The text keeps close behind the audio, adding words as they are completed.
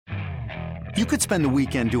You could spend the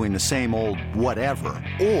weekend doing the same old whatever,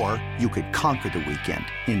 or you could conquer the weekend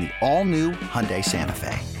in the all-new Hyundai Santa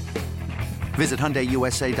Fe. Visit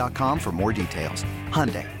HyundaiUSA.com for more details.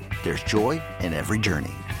 Hyundai, there's joy in every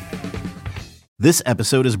journey. This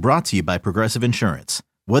episode is brought to you by Progressive Insurance.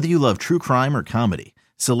 Whether you love true crime or comedy,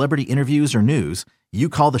 celebrity interviews or news, you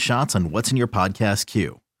call the shots on what's in your podcast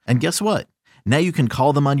queue. And guess what? Now you can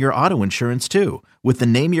call them on your auto insurance too with the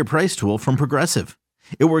Name Your Price tool from Progressive.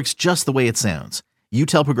 It works just the way it sounds. You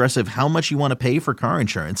tell Progressive how much you want to pay for car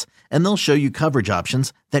insurance, and they'll show you coverage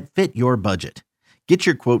options that fit your budget. Get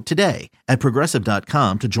your quote today at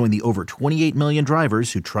Progressive.com to join the over 28 million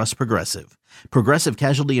drivers who trust Progressive. Progressive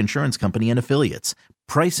Casualty Insurance Company and Affiliates.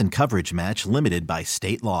 Price and coverage match limited by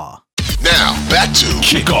state law. Now, back to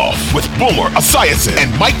Kickoff with Boomer Esiason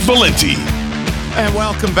and Mike Valenti. And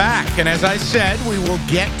welcome back. And as I said, we will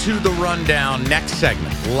get to the rundown next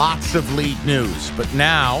segment. Lots of league news. But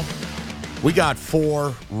now we got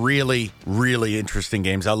four really, really interesting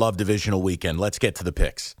games. I love divisional weekend. Let's get to the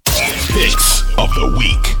picks. Picks of the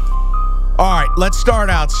week. All right, let's start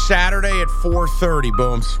out Saturday at 4:30,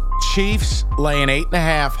 Booms. Chiefs laying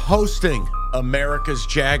 8.5, hosting America's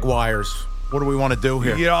Jaguars. What do we want to do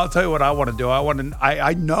here? I'll tell you what I want to do.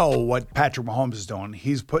 I know what Patrick Mahomes is doing.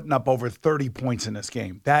 He's putting up over 30 points in this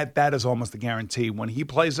game. That is almost a guarantee. When he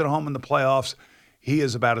plays at home in the playoffs, he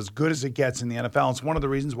is about as good as it gets in the NFL. It's one of the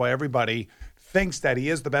reasons why everybody thinks that he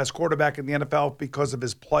is the best quarterback in the NFL because of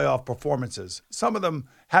his playoff performances. Some of them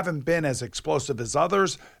haven't been as explosive as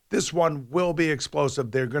others. This one will be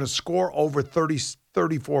explosive. They're going to score over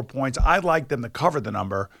 34 points. I'd like them to cover the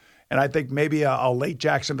number. And I think maybe a late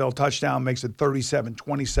Jacksonville touchdown makes it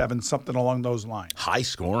 37-27, something along those lines. High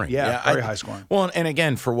scoring. Yeah, very high scoring. Well, and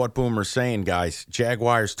again, for what Boomer's saying, guys,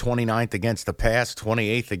 Jaguars 29th against the pass,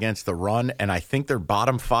 28th against the run, and I think they're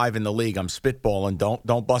bottom 5 in the league. I'm spitballing.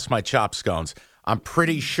 Don't bust my chop scones. I'm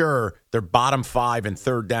pretty sure they're bottom 5 in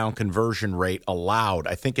third down conversion rate allowed.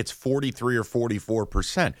 I think it's 43 or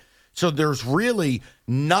 44%. So there's really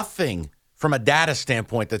nothing from a data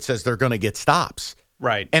standpoint that says they're going to get stops.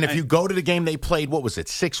 Right. And if you go to the game they played,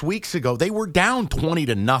 6 weeks ago, they were down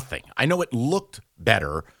 20-0. I know it looked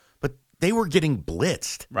better, but they were getting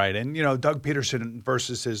blitzed. Right. And, Doug Peterson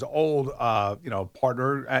versus his old,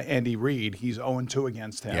 partner, Andy Reid, he's 0-2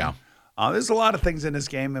 against him. Yeah. There's a lot of things in this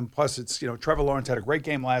game, and plus it's, Trevor Lawrence had a great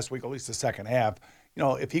game last week, at least the second half.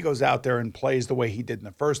 If he goes out there and plays the way he did in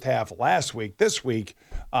the first half last week, this week,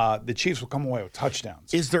 the Chiefs will come away with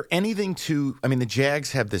touchdowns. Is there anything the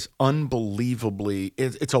Jags have this unbelievably,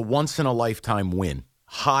 it's a once-in-a-lifetime win.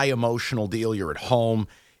 High emotional deal. You're at home.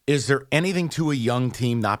 Is there anything to a young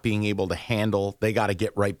team not being able to handle? They got to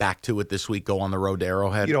get right back to it this week, go on the road to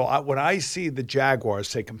Arrowhead? When I see the Jaguars,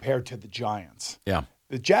 say, compared to the Giants, yeah.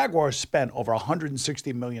 The Jaguars spent over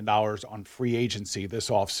 $160 million on free agency this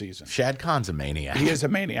offseason. Shad Khan's a maniac. He is a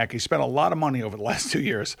maniac. He spent a lot of money over the last 2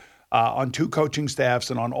 years on 2 coaching staffs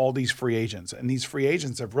and on all these free agents. And these free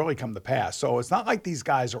agents have really come to pass. So it's not like these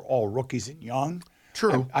guys are all rookies and young.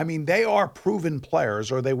 True. I mean, they are proven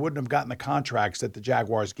players, or they wouldn't have gotten the contracts that the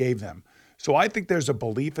Jaguars gave them. So I think there's a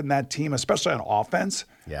belief in that team, especially on offense,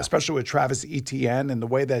 especially with Travis Etienne and the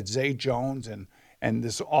way that Zay Jones and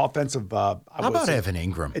this offensive. How about Evan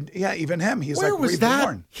Ingram? Yeah, even him. He's Where like was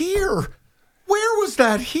reborn. that here? Where was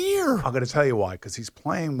that here? I'm going to tell you why. Because he's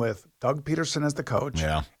playing with Doug Peterson as the coach,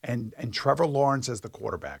 and Trevor Lawrence as the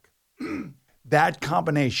quarterback. That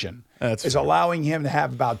combination is allowing him to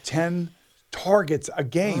have about 10 targets a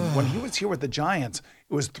game. When he was here with the Giants,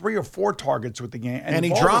 it was 3 or 4 targets with the game, and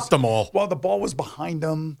he dropped them all. Well, the ball was behind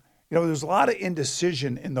him. There's a lot of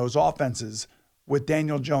indecision in those offenses with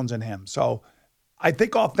Daniel Jones and him. So I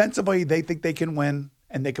think offensively, they think they can win,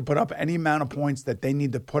 and they can put up any amount of points that they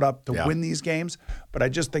need to put up to win these games. But I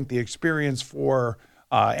just think the experience for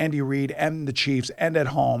Andy Reid and the Chiefs and at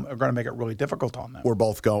home are going to make it really difficult on them. We're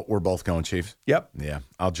both going Chiefs. Yep. Yeah,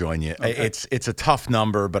 I'll join you. Okay. It's a tough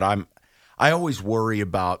number, but I always worry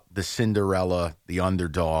about the Cinderella, the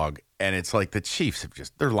underdog, and it's like the Chiefs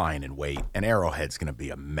they're lying in wait, and Arrowhead's going to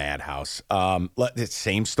be a madhouse. Same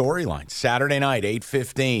storyline. Saturday night,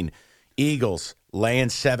 8:15, Eagles laying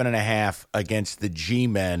 7.5 against the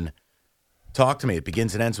G-Men. Talk to me. It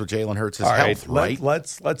begins and ends with Jalen Hurts' health, right?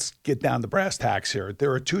 Let's get down to brass tacks here.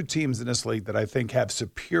 There are 2 teams in this league that I think have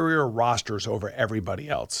superior rosters over everybody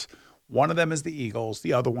else. One of them is the Eagles.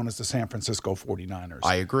 The other one is the San Francisco 49ers.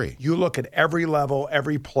 I agree. You look at every level,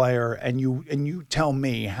 every player, and you tell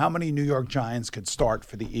me how many New York Giants could start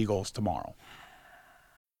for the Eagles tomorrow.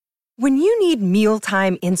 When you need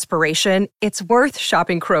mealtime inspiration, it's worth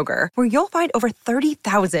shopping Kroger, where you'll find over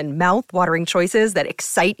 30,000 mouth-watering choices that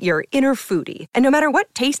excite your inner foodie. And no matter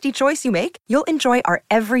what tasty choice you make, you'll enjoy our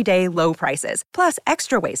everyday low prices, plus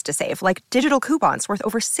extra ways to save, like digital coupons worth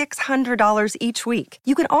over $600 each week.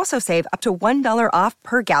 You can also save up to $1 off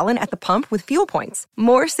per gallon at the pump with fuel points.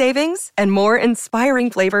 More savings and more inspiring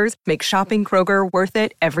flavors make shopping Kroger worth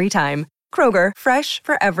it every time. Kroger, fresh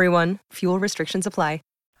for everyone. Fuel restrictions apply.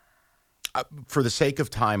 For the sake of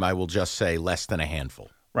time, I will just say less than a handful.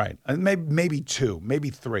 Right. And maybe two, maybe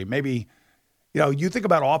three, maybe, you think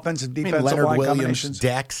about offense and defensive Leonard line Williams, combinations.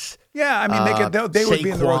 Dex. Yeah, I mean, they would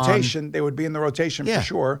be in the Saquon. rotation. They would be in the rotation for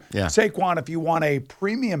sure. Yeah. Saquon, if you want a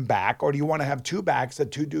premium back, or do you want to have two backs that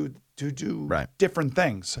do different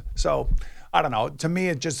things? So, I don't know. To me,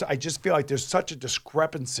 I just feel like there's such a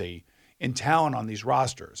discrepancy in talent on these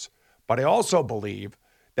rosters. But I also believe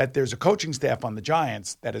that there's a coaching staff on the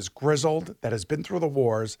Giants that is grizzled, that has been through the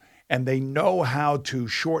wars, and they know how to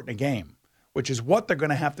shorten a game, which is what they're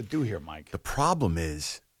going to have to do here, Mike. The problem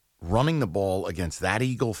is running the ball against that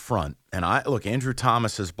Eagle front. And Andrew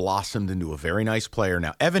Thomas has blossomed into a very nice player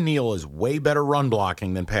now. Evan Neal is way better run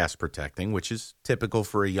blocking than pass protecting, which is typical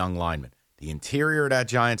for a young lineman. The interior of that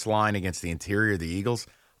Giants line against the interior of the Eagles,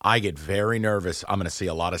 I get very nervous. I'm going to see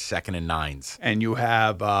a lot of 2nd and 9s. And you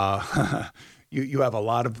have you have a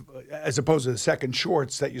lot of, as opposed to the second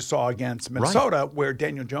shorts that you saw against Minnesota, where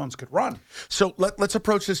Daniel Jones could run. So let's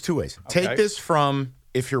approach this two ways. Okay. Take this from,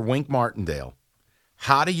 if you're Wink Martindale,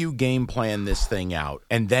 how do you game plan this thing out?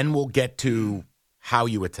 And then we'll get to how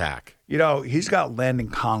you attack. He's got Landon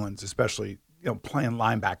Collins, especially, playing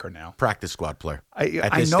linebacker now. Practice squad player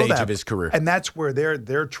at this stage of his career. And that's where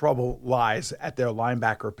their trouble lies, at their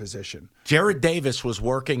linebacker position. Jared Davis was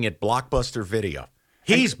working at Blockbuster Video.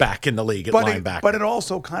 He's back in the league at linebacker. But it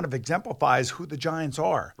also kind of exemplifies who the Giants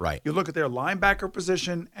are. Right. You look at their linebacker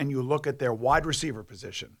position and you look at their wide receiver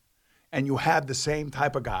position, and you have the same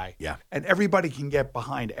type of guy. Yeah. And everybody can get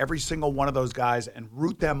behind every single one of those guys and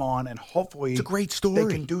root them on, and hopefully it's a great story.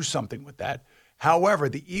 They can do something with that. However,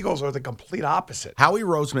 the Eagles are the complete opposite. Howie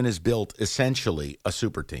Roseman has built essentially a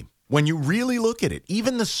super team. When you really look at it,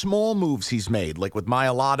 even the small moves he's made, like with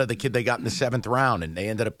Mailata, the kid they got in the 7th round, and they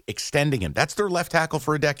ended up extending him. That's their left tackle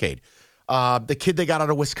for a decade. The kid they got out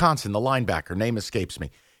of Wisconsin, the linebacker, name escapes me.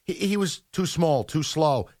 He was too small, too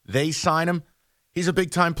slow. They sign him. He's a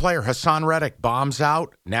big-time player. Hassan Reddick bombs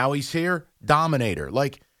out. Now he's here. Dominator.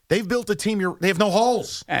 They've built a team. They have no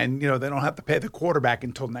holes. And, they don't have to pay the quarterback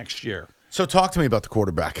until next year. So talk to me about the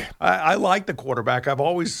quarterback. I like the quarterback. I've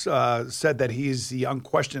always said that he's the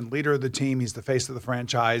unquestioned leader of the team. He's the face of the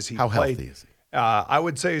franchise. How healthy is he? I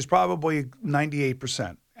would say he's probably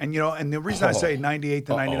 98%. And, and the reason I say 98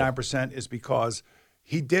 to 99% is because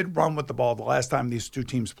he did run with the ball the last time these two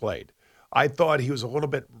teams played. I thought he was a little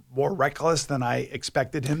bit more reckless than I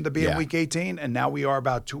expected him to be in Week 18, and now we are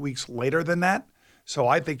about 2 weeks later than that. So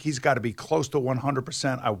I think he's got to be close to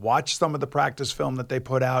 100%. I watched some of the practice film that they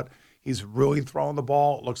put out. He's really throwing the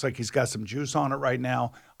ball. It looks like he's got some juice on it right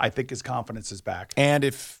now. I think his confidence is back. And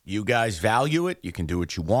if you guys value it, you can do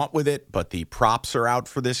what you want with it, but the props are out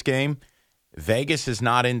for this game. Vegas is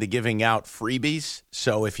not into giving out freebies,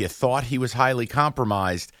 so if you thought he was highly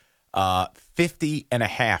compromised,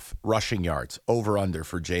 50.5 rushing yards, over-under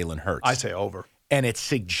for Jalen Hurts. I say over. And it's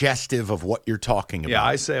suggestive of what you're talking about. Yeah,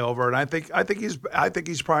 I say over, and I think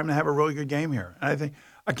he's primed to have a really good game here. And I think,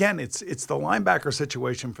 again, it's the linebacker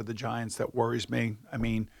situation for the Giants that worries me. I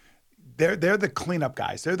mean, they're the cleanup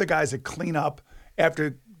guys. They're the guys that clean up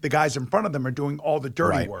after the guys in front of them are doing all the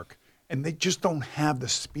dirty work. And they just don't have the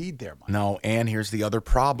speed there, Mike. No, and here's the other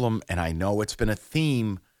problem, and I know it's been a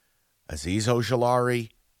theme. Azeez Ojulari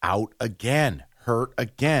out again, hurt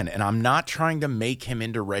again. And I'm not trying to make him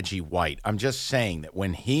into Reggie White. I'm just saying that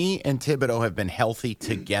when he and Thibodeau have been healthy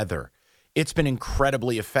together, it's been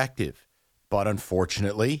incredibly effective. But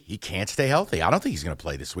unfortunately, he can't stay healthy. I don't think he's going to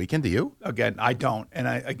play this weekend. Do you? Again, I don't. And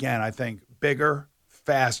I think bigger,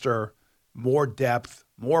 faster, more depth,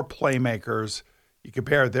 more playmakers. You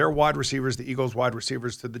compare their wide receivers, the Eagles' wide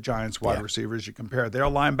receivers, to the Giants' wide receivers. You compare their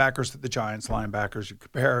linebackers to the Giants' linebackers. You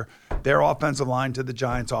compare their offensive line to the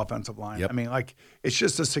Giants' offensive line. Yep. I mean, it's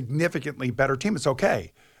just a significantly better team. It's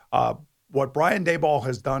okay. What Brian Daboll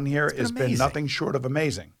has done here has been nothing short of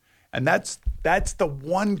amazing. And that's the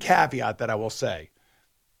one caveat that I will say.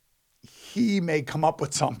 He may come up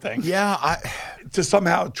with something. Yeah, to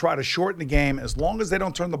somehow try to shorten the game. As long as they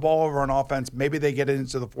don't turn the ball over on offense, maybe they get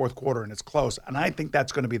into the fourth quarter and it's close. And I think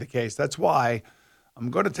that's going to be the case. That's why I'm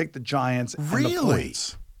going to take the Giants and the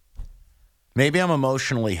points. Maybe I'm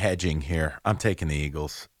emotionally hedging here. I'm taking the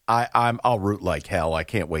Eagles. I'll root like hell. I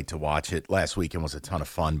can't wait to watch it. Last weekend was a ton of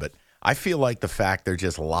fun, but I feel like the fact they're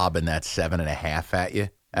just lobbing that 7.5 at you,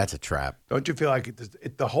 that's a trap. Don't you feel like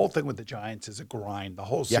the whole thing with the Giants is a grind? The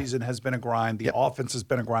whole season has been a grind. The offense has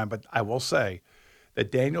been a grind. But I will say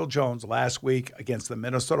that Daniel Jones last week against the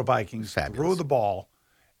Minnesota Vikings threw the ball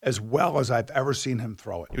as well as I've ever seen him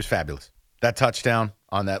throw it. He was fabulous. That touchdown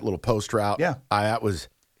on that little post route, that was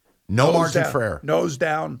no margin for error. Nose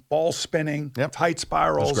down, ball spinning, tight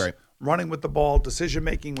spirals, great. Running with the ball,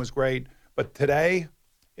 decision-making was great. But today,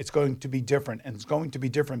 it's going to be different, and it's going to be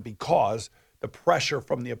different because the pressure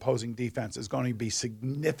from the opposing defense is going to be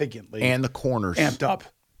significantly and the corners amped up.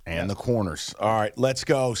 And the corners. All right, let's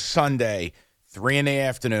go. Sunday, 3 in the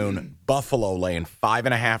afternoon, Buffalo laying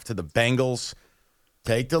 5.5 to the Bengals.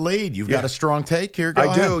 Take the lead. You've got a strong take here. Go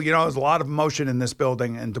ahead. Do. You know, there's a lot of emotion in this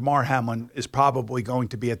building, and DeMar Hamlin is probably going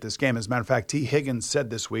to be at this game. As a matter of fact, T. Higgins said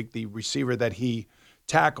this week, the receiver that he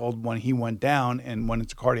tackled when he went down and went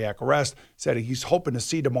into cardiac arrest, said he's hoping to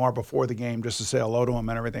see DeMar before the game just to say hello to him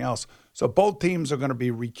and everything else. So both teams are going to be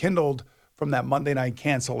rekindled from that Monday night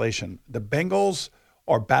cancellation. The Bengals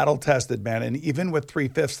are battle-tested, man, and even with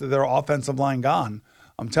 3/5 of their offensive line gone,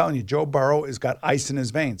 I'm telling you, Joe Burrow has got ice in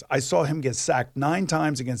his veins. I saw him get sacked 9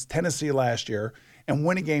 times against Tennessee last year and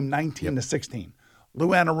win a game 19-16. Lou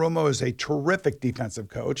Anarumo is a terrific defensive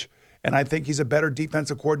coach, and I think he's a better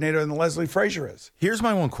defensive coordinator than Leslie Frazier is. Here's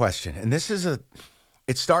my one question, and this is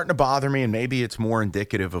it's starting to bother me, and maybe it's more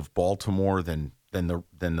indicative of Baltimore than the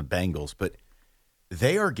Bengals, but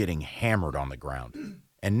they are getting hammered on the ground.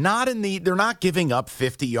 And they're not giving up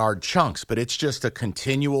 50-yard chunks, but it's just a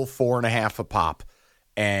continual 4.5 a pop.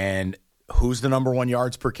 And who's the number 1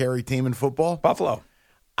 yards per carry team in football? Buffalo.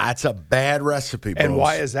 That's a bad recipe, bros. And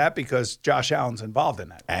why is that? Because Josh Allen's involved in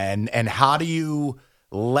that. And how do you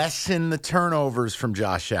lessen the turnovers from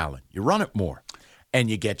Josh Allen? You run it more. And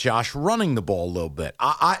you get Josh running the ball a little bit.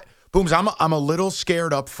 Booms, I'm a little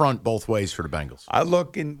scared up front both ways for the Bengals. I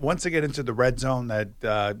look, once they get into the red zone,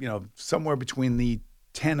 that somewhere between the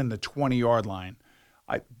 10 and the 20-yard line,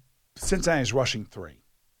 Cincinnati's rushing 3.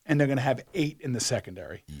 And they're going to have 8 in the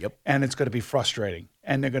secondary. Yep. And it's going to be frustrating.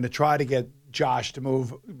 And they're going to try to get Josh to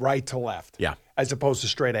move right to left. Yeah. As opposed to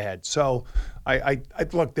straight ahead. So, I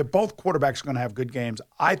look, they're both quarterbacks are going to have good games.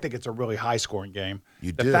 I think it's a really high-scoring game.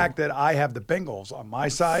 The fact that I have the Bengals on my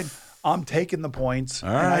side, I'm taking the points.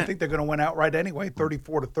 And I think they're going to win outright anyway,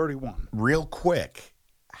 34-31. Real quick,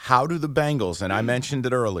 how do the Bengals, and I mentioned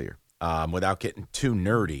it earlier, without getting too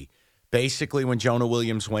nerdy, basically, when Jonah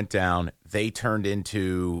Williams went down, they turned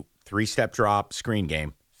into 3-step drop, screen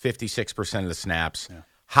game, 56% of the snaps. Yeah.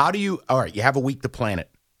 All right, you have a week to plan it.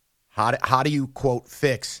 How do you, quote,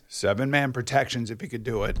 fix? 7-man protections if you could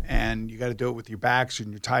do it. And you got to do it with your backs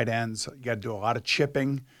and your tight ends. You got to do a lot of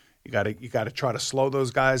chipping. You got to try to slow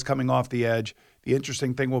those guys coming off the edge. The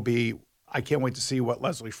interesting thing will be, I can't wait to see what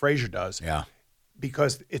Leslie Frazier does. Yeah.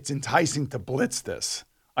 Because it's enticing to blitz this.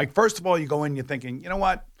 Like, first of all, you go in, you're thinking, you know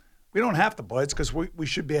what? We don't have to blitz because we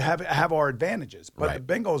should have our advantages. But the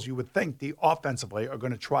Bengals, you would think, offensively are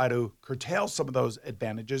going to try to curtail some of those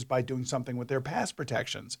advantages by doing something with their pass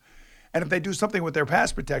protections. And if they do something with their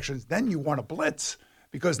pass protections, then you want to blitz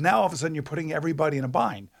because now all of a sudden you're putting everybody in a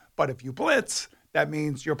bind. But if you blitz, that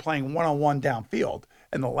means you're playing one-on-one downfield.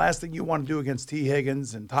 And the last thing you want to do against T.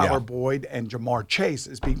 Higgins and Tyler Boyd and Jamar Chase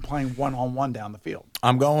is playing one-on-one down the field.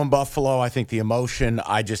 I'm going Buffalo. I think the emotion,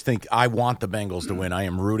 I just think I want the Bengals to win. I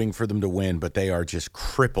am rooting for them to win, but they are just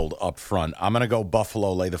crippled up front. I'm going to go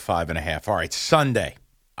Buffalo, lay the 5.5. All right, Sunday.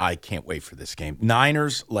 I can't wait for this game.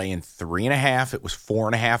 Niners laying 3.5. It was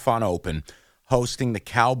 4.5 on open. Hosting the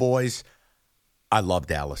Cowboys. I love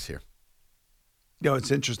Dallas here. You know,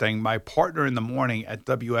 it's interesting. My partner in the morning at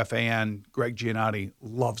WFAN, Greg Giannotti,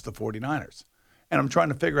 loves the 49ers. And I'm trying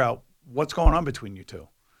to figure out what's going on between you two.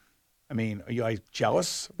 I mean, are you like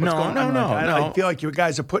jealous? No. I feel like you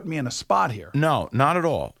guys are putting me in a spot here. No, not at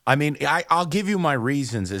all. I mean, I'll give you my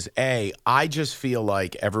reasons is, I just feel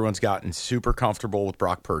like everyone's gotten super comfortable with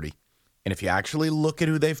Brock Purdy. And if you actually look at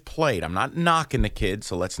who they've played, I'm not knocking the kid,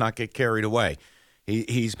 so let's not get carried away.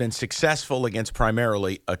 He's been successful against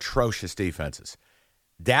primarily atrocious defenses.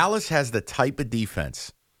 Dallas has the type of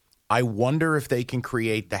defense. I wonder if they can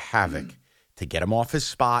create the havoc to get him off his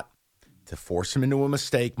spot, to force him into a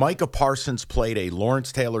mistake. Micah Parsons played a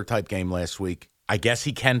Lawrence Taylor-type game last week. I guess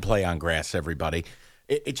he can play on grass, everybody.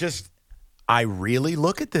 I really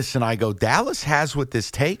look at this and I go, Dallas has what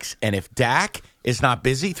this takes, and if Dak is not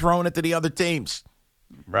busy throwing it to the other teams,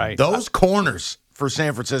 right? Those corners for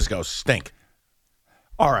San Francisco stink.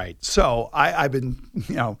 All right, so I've been,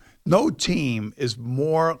 no team is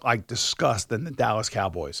more like discussed than the Dallas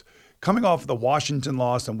Cowboys coming off the Washington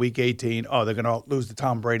loss in Week 18, they're going to lose to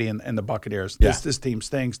Tom Brady and the Buccaneers. Yeah. This team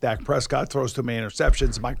stinks. Dak Prescott throws too many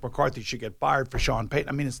interceptions. Mike McCarthy should get fired for Sean Payton.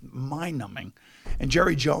 I mean, it's mind-numbing. And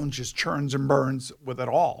Jerry Jones just churns and burns with it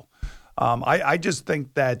all. I just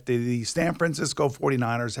think that the San Francisco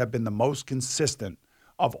 49ers have been the most consistent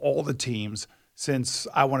of all the teams since,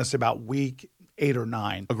 I want to say, about week 8 or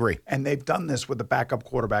 9. Agree. And they've done this with the backup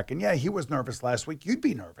quarterback. And, yeah, he was nervous last week. You'd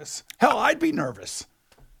be nervous. Hell, I'd be nervous.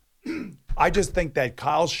 I just think that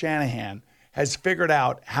Kyle Shanahan has figured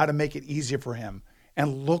out how to make it easier for him.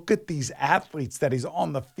 And look at these athletes that he's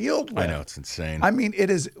on the field with. I know, it's insane. I mean,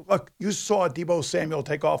 it is – look, you saw Deebo Samuel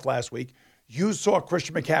take off last week. You saw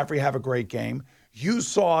Christian McCaffrey have a great game. You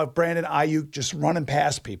saw Brandon Ayuk just running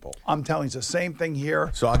past people. I'm telling you, it's the same thing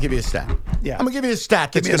here. So I'll give you a stat. Yeah. I'm going to give you a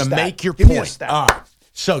stat that's going to make your Give me a point. stat. All right.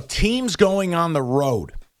 So teams going on the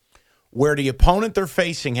road where the opponent they're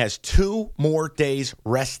facing has 2 more days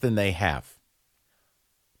rest than they have.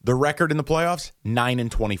 The record in the playoffs,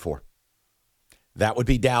 9-24. That would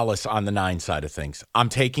be Dallas on the 9 side of things. I'm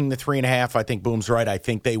taking the 3.5. I think Boom's right. I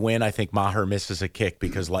think they win. I think Maher misses a kick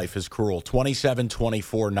because life is cruel.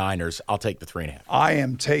 27-24 Niners. I'll take the 3.5. I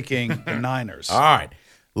am taking the Niners. All right.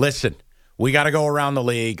 Listen, we got to go around the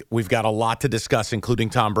league. We've got a lot to discuss, including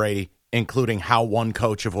Tom Brady, including how one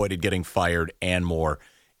coach avoided getting fired and more.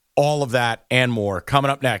 All of that and more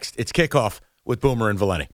coming up next. It's Kickoff with Boomer and Valenti.